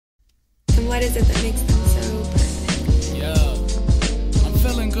what is it that makes them so perfect? Yeah, I'm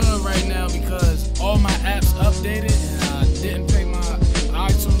feeling good right now because all my apps updated and I didn't pay my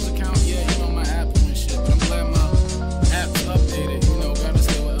iTunes account yet, you know, my Apple and shit. But I'm glad my apps updated, you know, gotta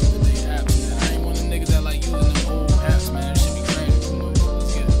stay with up-to-date apps, man. I ain't one of the niggas that like using them old apps, man. That shit be crazy too much.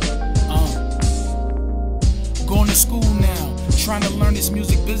 Let's get it. Going to school now, trying to learn this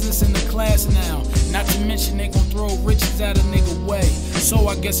music business in the class now. Not to mention they gon' throw riches at a nigga way. So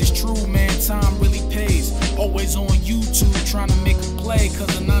I guess it's true, man, time really pays. Always on YouTube trying to make a play, cause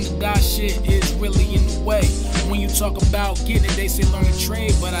the 9 to 5 shit is really in the way. When you talk about getting it, they say learn a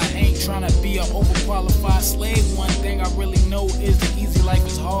trade, but I ain't trying to be an overqualified slave. One thing I really know is the easy life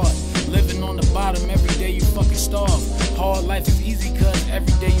is hard. Living on the bottom, every day you fucking starve. Hard life is easy cause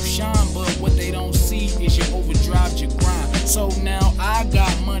every day you shine, but what they don't see is your overdrive, your grind. So now I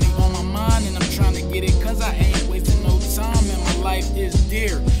got money on my mind and I'm trying to get it cause I ain't wasting no time and my life is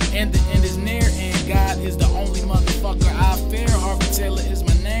dear and the end is near and God is the only motherfucker I fear. Harvey Taylor is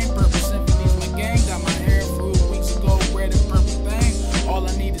my name, Purple Symphony's my gang. Got my hair through weeks ago, red and purple thing. All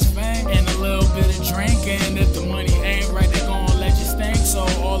I need is fame and a little bit of drink, and if the money ain't right they gon' let you stink. So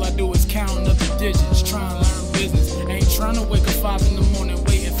all I do is counting up the digits, trying to learn business. Ain't trying to wake up 5 in the morning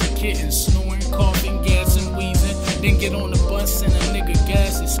waiting for kittens, snoring, coughing, gas and wheezing. Then get on the bus and a nigga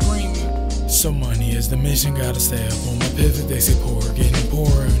gas and screaming. So money is the mission, gotta stay up on my pivot. They say poor, getting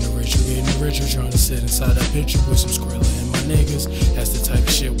poorer, and the rich are getting richer. Trying to sit inside that picture with some Skrilla and my niggas. That's the type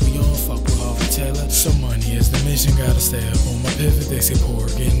of shit we on, fuck with Harvey Taylor. So money is the mission, gotta stay up on my pivot. They say poor,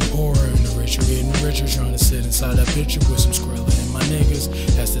 getting poorer, and the rich are getting richer. Trying to sit inside that picture with some Skrilla and my niggas.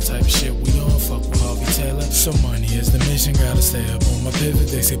 That's the type of shit we on, fuck with Harvey Taylor. So money is the mission, gotta stay up on my pivot.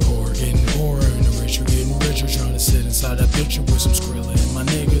 They say poor, getting poorer, and the rich are getting richer. Trying to sit inside that picture with some Skrilla and my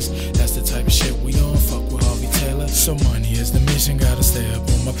niggas. That's the type of shit we on, fuck with Harvey Taylor. So money is the mission, gotta stay up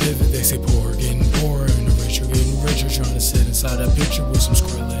on my pivot. They say poor,